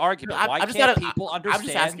another argument? Why can't people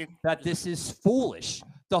understand that this is foolish?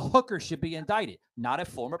 The hooker should be indicted, not a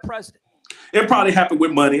former president. It probably happened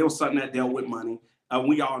with money. It was something that dealt with money.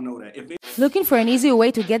 We all know that. Looking for an easy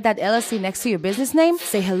way to get that LLC next to your business name?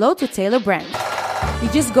 Say hello to Taylor Brand. You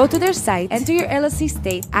just go to their site, enter your LLC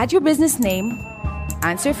state, add your business name,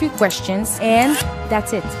 answer a few questions, and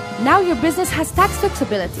that's it. Now your business has tax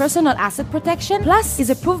flexibility, personal asset protection, plus is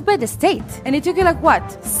approved by the state. And it took you like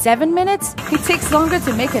what, 7 minutes? It takes longer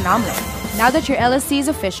to make an omelet. Now that your LLC is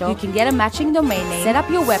official, you can get a matching domain name, set up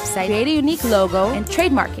your website, create a unique logo, and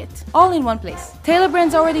trademark it, all in one place. Taylor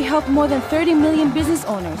Brands already helped more than 30 million business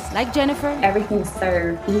owners, like Jennifer. Everything's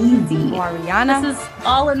served easy. Or Ariana. This is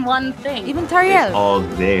all in one thing. Even Tariel. It's all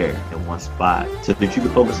there in one spot, so that you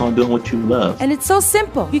can focus on doing what you love. And it's so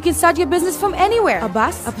simple. You can start your business from anywhere. A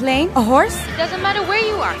bus, a plane, a horse. It doesn't matter where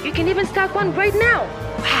you are. You can even start one right now.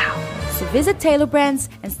 Wow. So visit Taylor Brands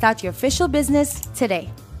and start your official business today.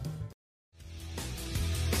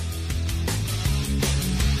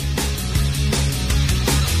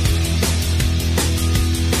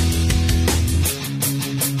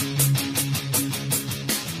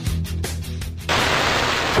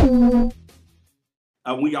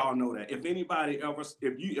 We all know that. If anybody ever,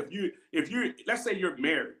 if you, let's say you're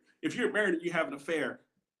married. If you're married and you have an affair,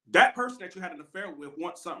 that person that you had an affair with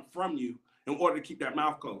wants something from you in order to keep that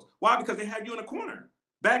mouth closed. Why? Because they have you in a corner,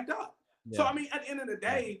 backed up. Yeah. So I mean, at the end of the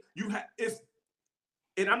day,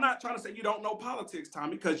 and I'm not trying to say you don't know politics,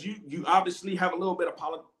 Tommy, because you obviously have a little bit of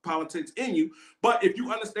politics in you. But if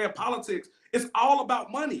you understand politics, it's all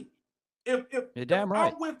about money. If you're damn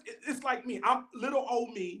right. It's like me. I'm little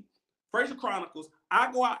old me. Fraser Chronicles,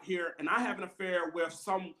 I go out here and I have an affair with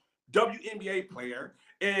some WNBA player,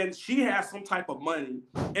 and she has some type of money,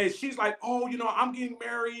 and she's like, oh, I'm getting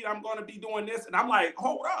married, I'm going to be doing this, and I'm like,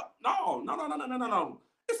 hold up, no.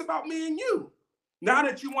 It's about me and you. Now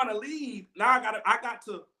that you want to leave, now I've got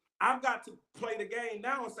to play the game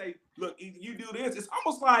now and say, look, you do this. It's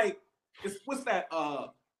almost like what's that?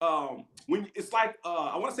 When it's like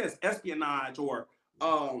I want to say it's espionage or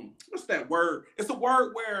what's that word? It's a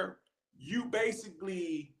word where you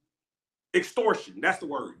basically extortion. That's the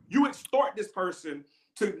word. You extort this person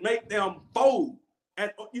to make them fold.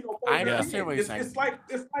 And I understand what you're saying. It's like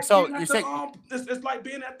so being it's like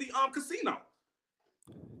being at the casino.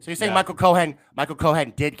 So you're saying Michael Cohen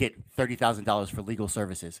did get $30,000 for legal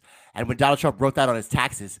services, and when Donald Trump wrote that on his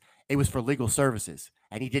taxes, it was for legal services,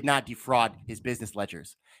 and he did not defraud his business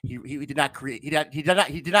ledgers. He did not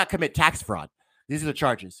commit tax fraud. These are the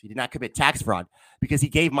charges. He did not commit tax fraud because he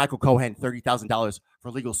gave Michael Cohen $30,000 for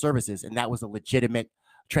legal services, and that was a legitimate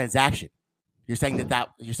transaction. You're saying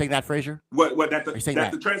that, Frazier?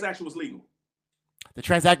 The transaction was legal. The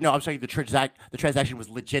transaction was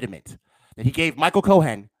legitimate. That he gave Michael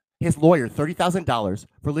Cohen his lawyer $30,000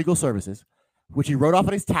 for legal services, which he wrote off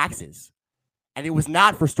on his taxes, and it was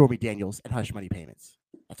not for Stormy Daniels and hush money payments.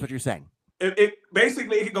 That's what you're saying. It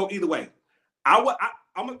basically it could go either way. I'm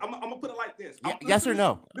gonna put it like this. Yes or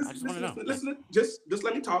no? I just want to know. Listen, just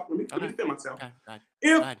let me talk. Let me defend myself.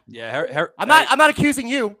 I'm not accusing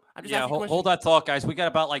you. I'm just asking hold that thought, guys. We got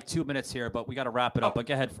about like 2 minutes here, but we got to wrap it up. But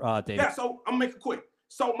go ahead, David. Yeah, so I'm gonna make it quick.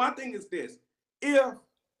 So my thing is this: if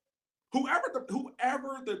whoever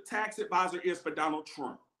the tax advisor is for Donald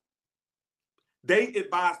Trump, they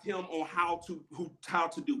advised him on how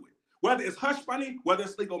to do it. Whether it's hush money, whether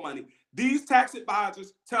it's legal money, these tax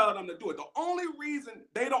advisors tell them to do it. The only reason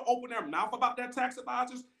they don't open their mouth about their tax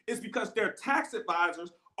advisors is because their tax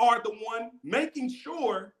advisors are the one making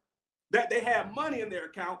sure that they have money in their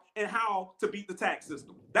account and how to beat the tax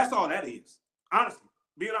system. That's all that is. Honestly,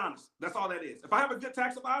 being honest, that's all that is. If I have a good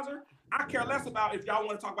tax advisor, I care less about if y'all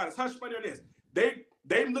want to talk about this hush money or this. They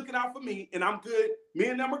looking out for me, and I'm good. Me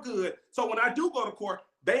and them are good. So when I do go to court,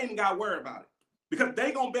 they ain't got to worry about it. Because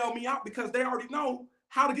they gonna bail me out because they already know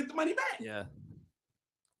how to get the money back. Yeah.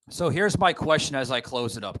 So here's my question as I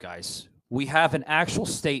close it up, guys. We have an actual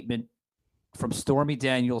statement from Stormy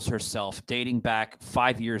Daniels herself dating back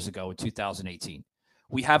 5 years ago in 2018.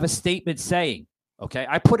 We have a statement saying, okay,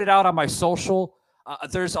 I put it out on my social.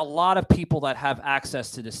 There's a lot of people that have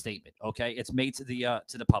access to this statement. Okay, it's made to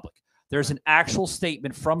the public. There's an actual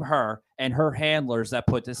statement from her and her handlers that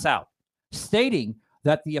put this out, stating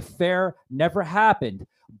that the affair never happened.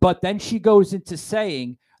 But then she goes into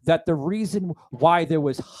saying that the reason why there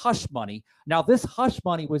was hush money, now this hush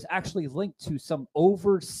money was actually linked to some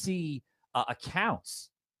overseas accounts.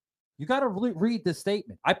 You got to read the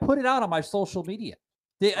statement. I put it out on my social media.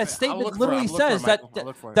 The statement literally says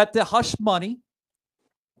that the hush money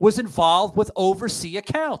was involved with overseas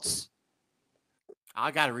accounts. I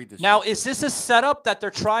got to read this. Now, is this a setup that they're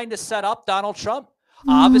trying to set up Donald Trump?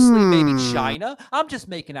 Obviously, maybe China. I'm just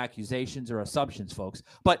making accusations or assumptions, folks.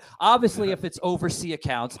 But obviously, if it's overseas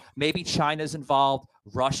accounts, maybe China's involved,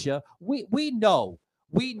 Russia. We know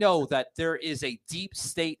that there is a deep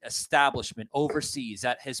state establishment overseas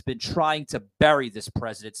that has been trying to bury this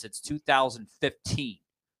president since 2015.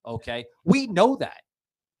 Okay? We know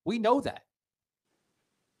that.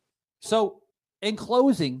 So, in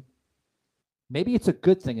closing, maybe it's a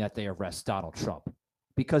good thing that they arrest Donald Trump.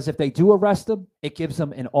 Because if they do arrest him, it gives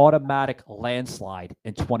them an automatic landslide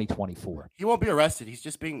in 2024. He won't be arrested. He's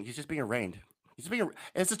just being arraigned.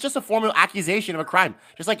 It's just a formal accusation of a crime,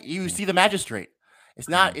 just like you see the magistrate. It's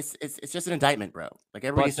not. It's just an indictment, bro. Like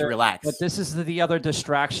everybody needs to relax. But this is the other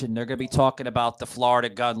distraction. They're going to be talking about the Florida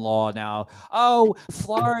gun law now. Oh,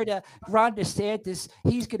 Florida, Ron DeSantis,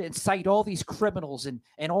 he's going to incite all these criminals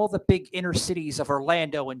and all the big inner cities of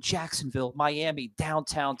Orlando and Jacksonville, Miami,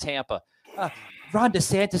 downtown Tampa. Ron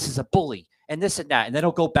DeSantis is a bully and this and that. And then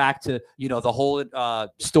it'll go back to, the whole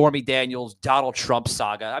Stormy Daniels, Donald Trump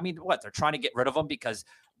saga. I mean, what? They're trying to get rid of him because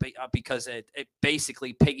it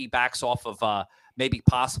basically piggybacks off of maybe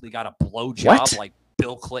possibly got a blowjob like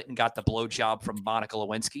Bill Clinton got the blowjob from Monica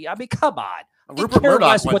Lewinsky. I mean, come on. Rupert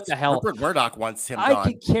Murdoch wants him gone. I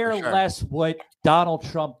could care less what Donald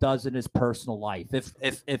Trump does in his personal life.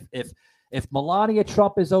 If Melania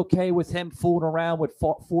Trump is okay with him fooling around with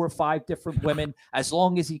 4 or 5 different women, as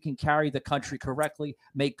long as he can carry the country correctly,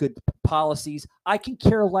 make good policies, I can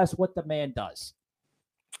care less what the man does.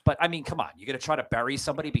 But I mean, come on, you're going to try to bury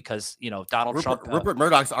somebody because, Donald Trump. Rupert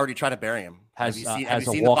Murdoch's already trying to bury him. Have you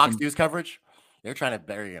seen the Fox News coverage? They're trying to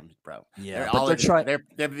bury him, bro. Yeah, they're trying.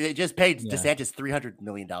 They just paid DeSantis $300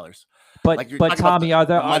 million. But Tommy,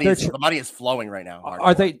 the money is flowing right now.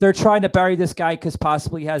 They're trying to bury this guy because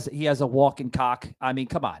possibly he has a walking cock? I mean,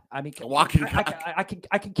 come on. I mean, I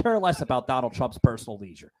can care less about Donald Trump's personal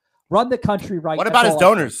leisure. Run the country right. What about his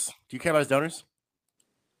donors? Do you care about his donors?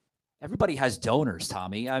 Everybody has donors,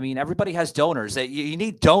 Tommy. I mean, everybody has donors. You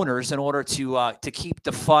need donors in order to keep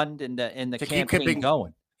the fund and the campaign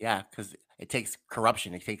going. Yeah, because it takes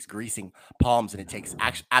corruption, it takes greasing palms, and it takes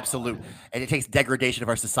and it takes degradation of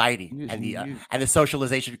our society and the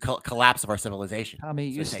socialization collapse of our civilization. Tommy,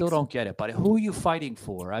 you still don't get it, but who are you fighting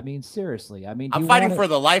for? I mean, seriously. I mean, I'm fighting for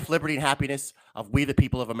the life, liberty, and happiness of we, the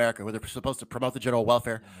people of America, who are supposed to promote the general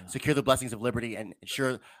welfare, secure the blessings of liberty, and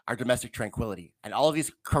ensure our domestic tranquility. And all of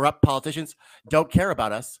these corrupt politicians don't care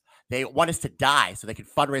about us. They want us to die so they can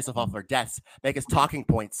fundraise off our deaths, make us talking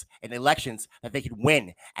points in elections that they can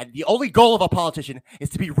win. And the only goal of a politician is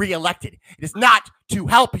to be reelected. It is not to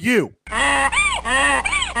help you.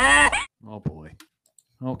 Oh, boy.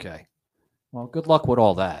 Okay. Well, good luck with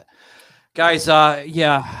all that. Guys,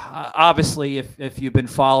 obviously, if you've been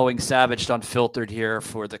following Savaged Unfiltered here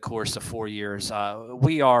for the course of 4 years,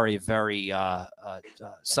 we are a very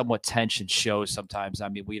somewhat tensioned show sometimes. I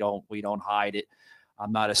mean, we don't hide it.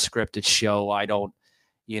 I'm not a scripted show. I don't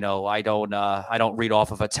read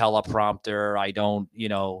off of a teleprompter. I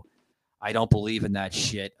don't believe in that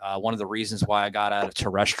shit. One of the reasons why I got out of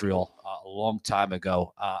terrestrial a long time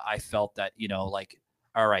ago, I felt that,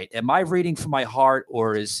 all right, am I reading from my heart,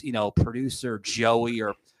 or is, producer Joey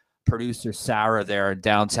or producer Sarah there in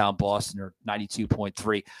downtown Boston or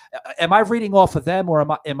 92.3, am I reading off of them, or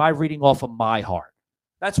am I reading off of my heart?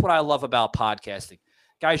 That's what I love about podcasting.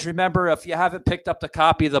 Guys, remember, if you haven't picked up the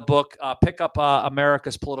copy of the book, pick up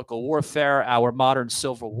America's Political Warfare, Our Modern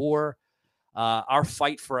Civil War, our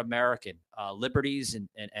fight for American liberties and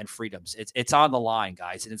freedoms. It's on the line,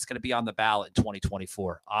 guys, and it's going to be on the ballot in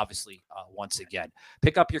 2024, obviously, once again.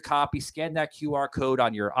 Pick up your copy, scan that QR code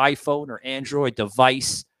on your iPhone or Android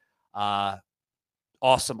device. Awesome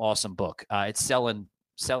book. It's selling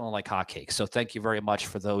like hotcakes. So thank you very much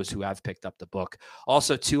for those who have picked up the book.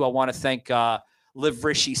 Also, too, I want to thank Live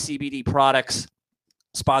Rishi CBD Products,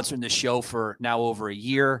 sponsoring the show for now over a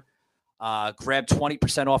year. Grab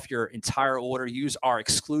 20% off your entire order. Use our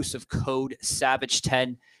exclusive code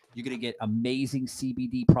SAVAGE10. You're going to get amazing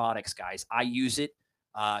CBD products, guys. I use it.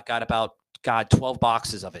 Got about 12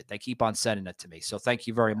 boxes of it. They keep on sending it to me. So thank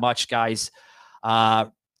you very much, guys.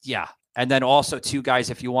 And then also, too, guys,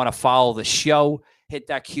 if you want to follow the show, hit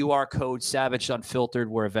that QR code, Savage Unfiltered.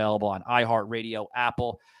 We're available on iHeartRadio,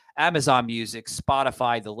 Apple, Amazon Music,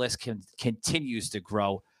 Spotify. The list continues to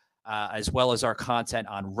grow, as well as our content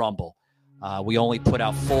on Rumble. We only put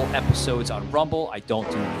out full episodes on Rumble. I don't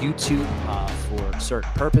do YouTube for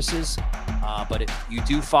certain purposes. But if you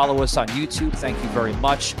do follow us on YouTube, thank you very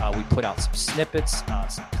much. We put out some snippets,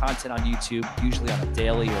 some content on YouTube, usually on a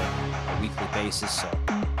daily or a weekly basis. So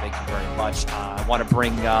thank you very much. I want to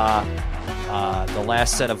bring the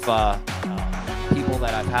last set of people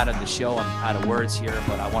that I've had on the show. I'm out of words here,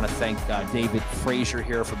 but I want to thank David Frazier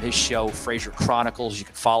here from his show, Frazier Chronicles. You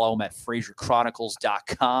can follow him at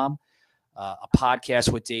FrazierChronicles.com. A podcast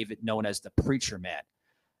with David known as the Preacher Man.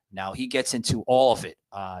 Now, he gets into all of it,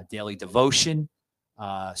 daily devotion,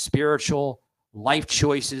 spiritual, life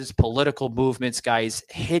choices, political movements. Guys,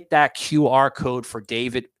 hit that QR code for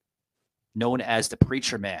David, known as the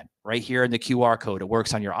Preacher Man, right here in the QR code. It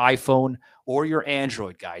works on your iPhone or your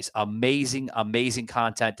Android, guys. Amazing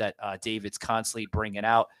content that David's constantly bringing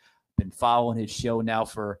out. Been following his show now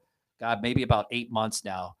for, maybe about 8 months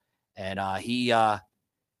now. And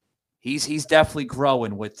He's definitely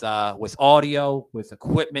growing with audio, with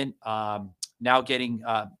equipment. Now getting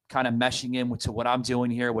kind of meshing in to what I'm doing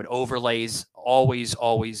here with overlays.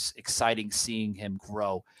 Always exciting seeing him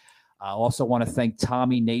grow. I also want to thank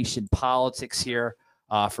Tommy Nation Politics here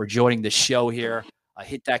for joining the show here.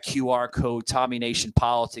 Hit that QR code, Tommy Nation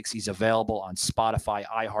Politics. He's available on Spotify,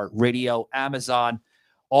 iHeartRadio, Amazon,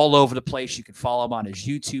 all over the place. You can follow him on his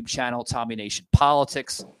YouTube channel, Tommy Nation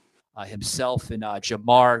Politics. Himself and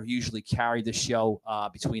Jamar usually carry the show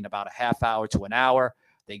between about a half hour to an hour.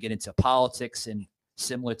 They get into politics and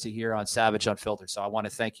similar to here on Savage Unfiltered. So I want to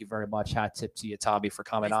thank you very much. Hat tip to you, Tommy, for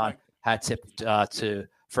coming on. Hat tip to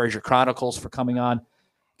Frazier Chronicles for coming on.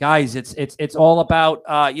 Guys, it's all about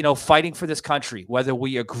fighting for this country, whether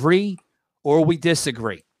we agree or we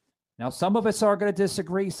disagree. Now, some of us are going to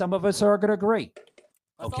disagree. Some of us are going to agree.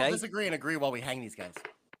 Let's all disagree and agree while we hang these guys.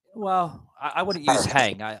 Well, I wouldn't use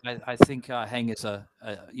hang. I think hang is a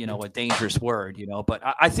dangerous word, but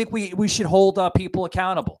I think we should hold people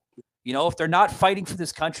accountable. If they're not fighting for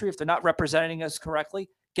this country, if they're not representing us correctly,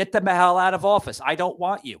 get them the hell out of office. I don't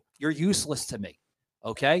want you. You're useless to me.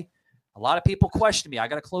 Okay? A lot of people question me. I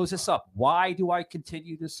got to close this up. Why do I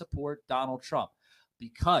continue to support Donald Trump?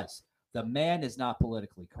 Because the man is not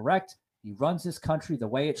politically correct. He runs this country the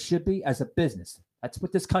way it should be, as a business. That's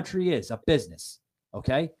what this country is, a business.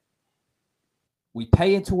 Okay? We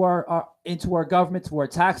pay into our government, to our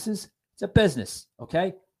taxes. It's a business,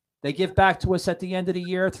 okay? They give back to us at the end of the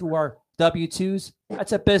year through our W-2s.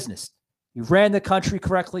 That's a business. We ran the country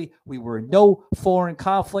correctly. We were in no foreign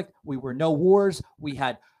conflict. We were no wars. We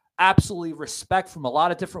had absolutely respect from a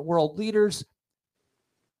lot of different world leaders.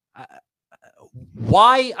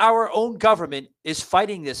 Why our own government is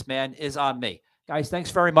fighting this man is on me. Guys,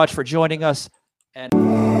 thanks very much for joining us. And